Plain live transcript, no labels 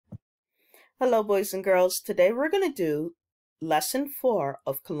Hello, boys and girls. Today we're going to do Lesson 4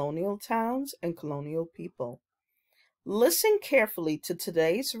 of Colonial Towns and Colonial People. Listen carefully to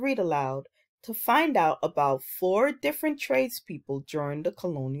today's read aloud to find out about 4 different tradespeople during the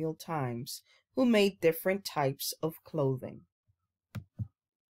colonial times who made different types of clothing.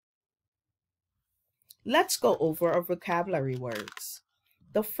 Let's go over our vocabulary words.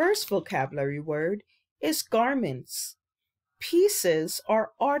 The first vocabulary word is garments. Pieces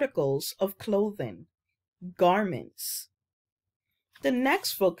or articles of clothing, garments. The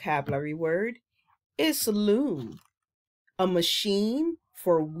next vocabulary word is loom, a machine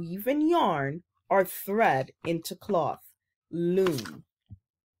for weaving yarn or thread into cloth, loom.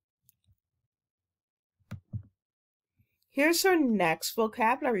 Here's our next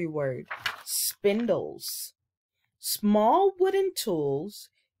vocabulary word, spindles, small wooden tools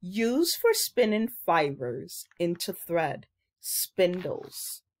used for spinning fibers into thread,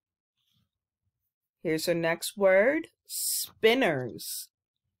 spindles. Here's our next word, spinners.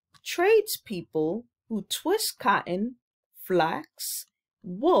 Tradespeople who twist cotton, flax,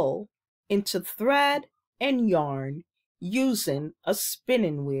 wool into thread and yarn using a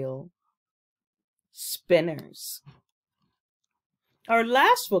spinning wheel. Spinners. Our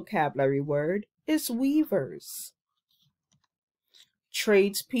last vocabulary word is weavers.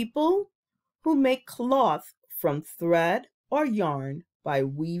 Tradespeople who make cloth from thread or yarn by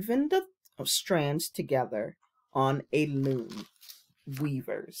weaving the strands together on a loom,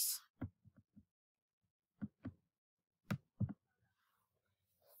 weavers.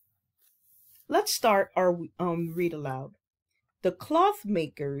 Let's start our read aloud. The cloth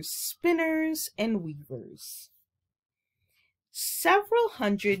makers, spinners, and weavers. Several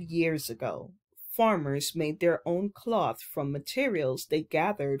hundred years ago, farmers made their own cloth from materials they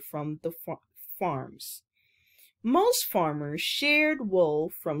gathered from the farms. Most farmers shared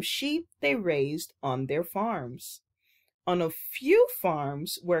wool from sheep they raised on their farms. On a few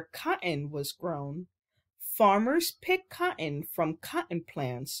farms where cotton was grown, farmers picked cotton from cotton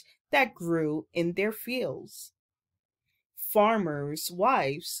plants that grew in their fields. Farmers'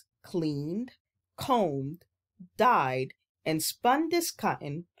 wives cleaned, combed, dyed, and spun this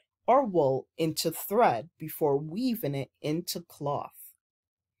cotton or wool into thread before weaving it into cloth.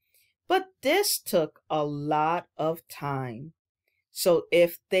 But this took a lot of time. So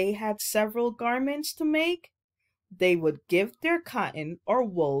if they had several garments to make, they would give their cotton or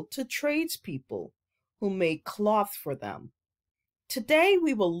wool to tradespeople who made cloth for them. Today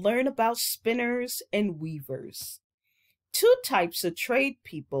we will learn about spinners and weavers, 2 types of trade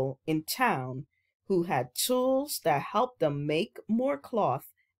people in town who had tools that helped them make more cloth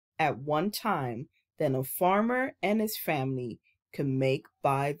at one time than a farmer and his family could make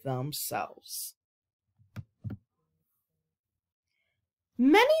by themselves.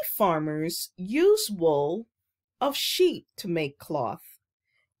 Many farmers use wool of sheep to make cloth.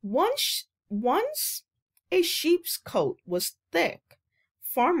 Once a sheep's coat was thick,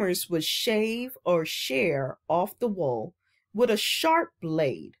 farmers would shave or shear off the wool with a sharp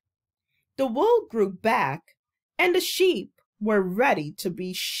blade. The wool grew back and the sheep were ready to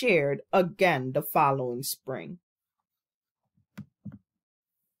be sheared again the following spring.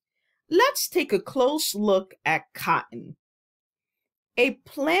 Let's take a close look at cotton, a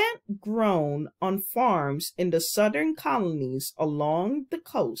plant grown on farms in the southern colonies along the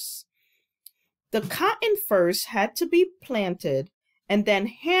coast. The cotton first had to be planted and then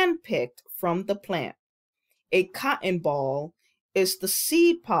hand-picked from the plant. A cotton ball is the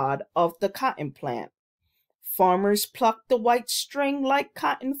seed pod of the cotton plant. Farmers pluck the white string-like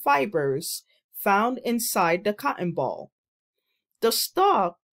cotton fibers found inside the cotton ball. The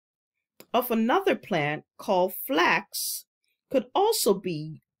stalk of another plant called flax could also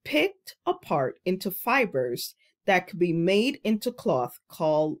be picked apart into fibers that could be made into cloth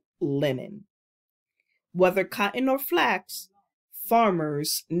called linen. Whether cotton or flax,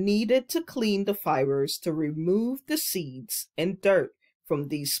 farmers needed to clean the fibers to remove the seeds and dirt from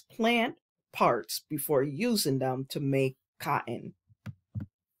these plant parts before using them to make cotton.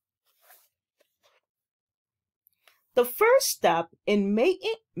 The first step in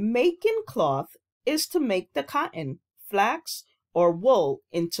making cloth is to make the cotton, flax, or wool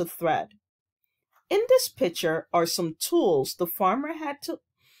into thread. In this picture are some tools the farmer had to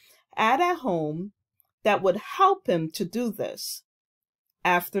add at home that would help him to do this.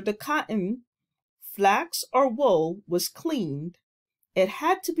 After the cotton, flax, or wool was cleaned, it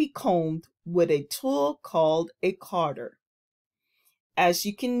had to be combed with a tool called a cardder. As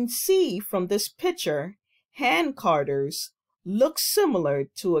you can see from this picture, hand carders look similar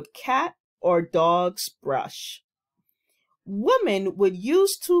to a cat or dog's brush. Women would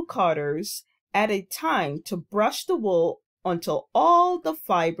use 2 carders at a time to brush the wool until all the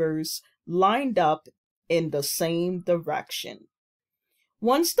fibers lined up in the same direction.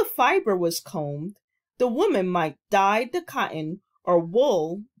 Once the fiber was combed, the woman might dye the cotton or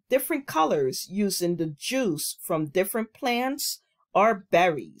wool different colors using the juice from different plants or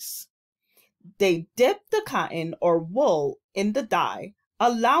berries. They dipped the cotton or wool in the dye,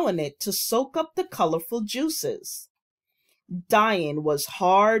 allowing it to soak up the colorful juices. Dyeing was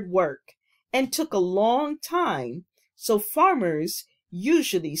hard work and took a long time, so farmers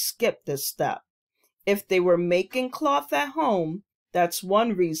usually skipped this step. If they were making cloth at home, that's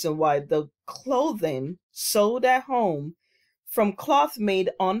one reason why the clothing sewed at home from cloth made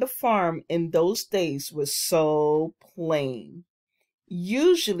on the farm in those days was so plain.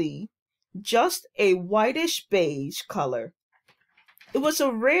 Usually just a whitish beige color. It was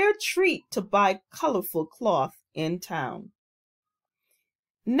a rare treat to buy colorful cloth in town.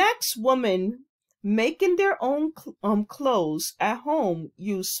 Next, women making their own clothes at home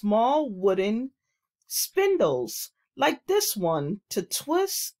use small wooden spindles like this one to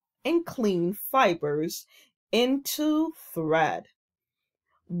twist and clean fibers into thread.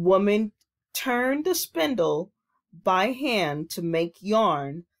 Women turned the spindle by hand to make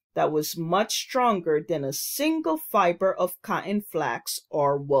yarn that was much stronger than a single fiber of cotton, flax,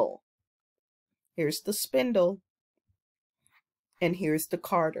 or wool. Here's the spindle, and here's the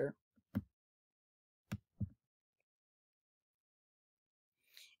carder.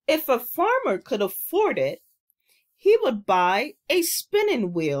 If a farmer could afford it, he would buy a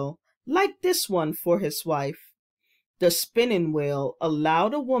spinning wheel like this one for his wife. The spinning wheel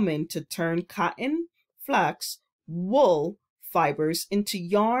allowed a woman to turn cotton, flax, wool fibers into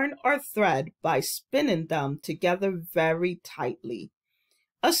yarn or thread by spinning them together very tightly.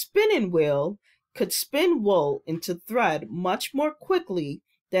 A spinning wheel could spin wool into thread much more quickly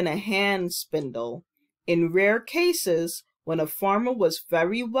than a hand spindle. In rare cases, when a farmer was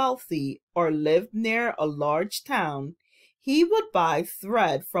very wealthy or lived near a large town, he would buy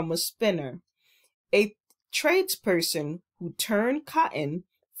thread from a spinner, a tradesperson who turned cotton,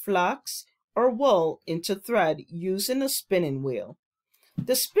 flax, or wool into thread using a spinning wheel.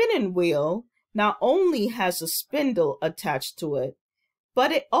 The spinning wheel not only has a spindle attached to it,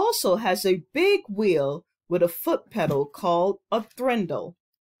 but it also has a big wheel with a foot pedal called a thimble.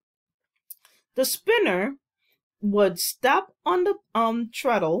 The spinner would step on the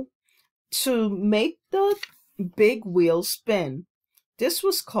treadle to make the big wheel spin. This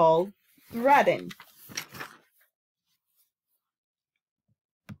was called threading.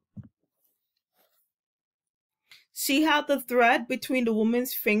 See how the thread between the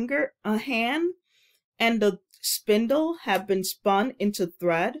woman's hand and the spindle have been spun into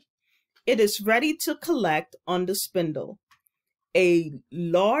thread? It is ready to collect on the spindle. A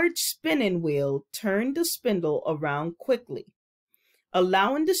large spinning wheel turned the spindle around quickly,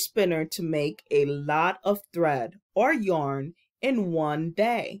 allowing the spinner to make a lot of thread or yarn in one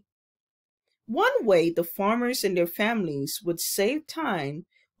day. One way the farmers and their families would save time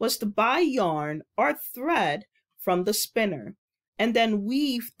was to buy yarn or thread from the spinner and then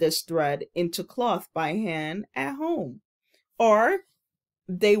weave this thread into cloth by hand at home. Or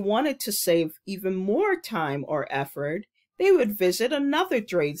they wanted to save even more time or effort, they would visit another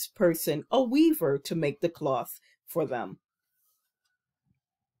tradesperson, a weaver, to make the cloth for them.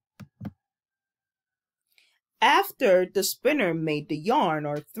 After the spinner made the yarn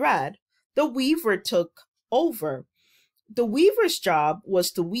or thread, the weaver took over. The weaver's job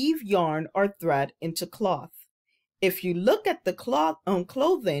was to weave yarn or thread into cloth. If you look at the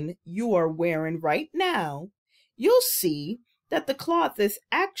clothing you are wearing right now, you'll see that the cloth is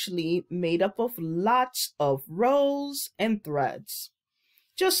actually made up of lots of rows and threads,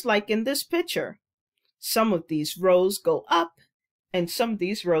 just like in this picture. Some of these rows go up and some of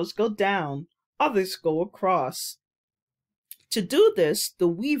these rows go down, others go across. To do this, the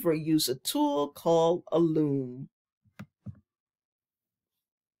weaver used a tool called a loom.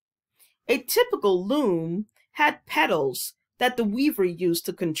 A typical loom had pedals that the weaver used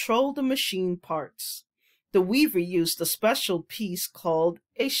to control the machine parts. The weaver used a special piece called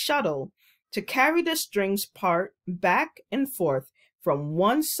a shuttle to carry the strings part back and forth from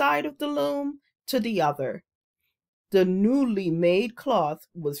one side of the loom to the other. The newly made cloth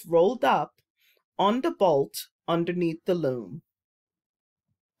was rolled up on the bolt underneath the loom.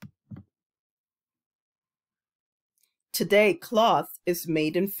 Today, cloth is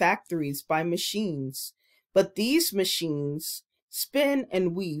made in factories by machines, but these machines spin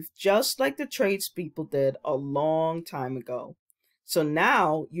and weave just like the tradespeople did a long time ago. So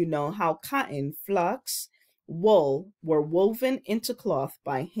now you know how cotton, flax, wool were woven into cloth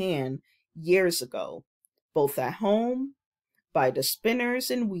by hand years ago, both at home, by the spinners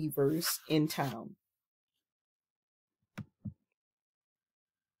and weavers in town.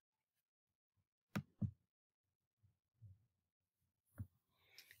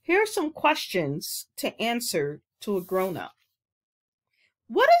 Here are some questions to answer to a grown-up.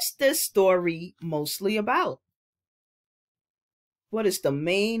 What is this story mostly about? What is the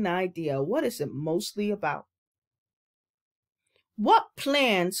main idea? What is it mostly about? What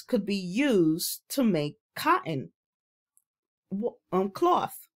plants could be used to make cotton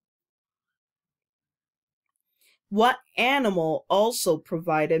cloth? What animal also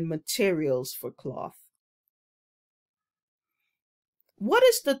provided materials for cloth? What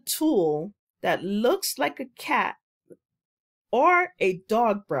is the tool that looks like a cat or a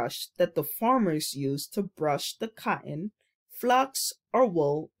dog brush that the farmers use to brush the cotton, flax, or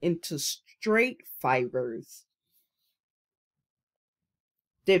wool into straight fibers?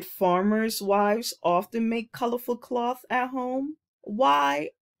 Did farmers' wives often make colorful cloth at home? Why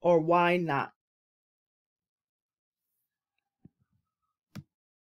or why not?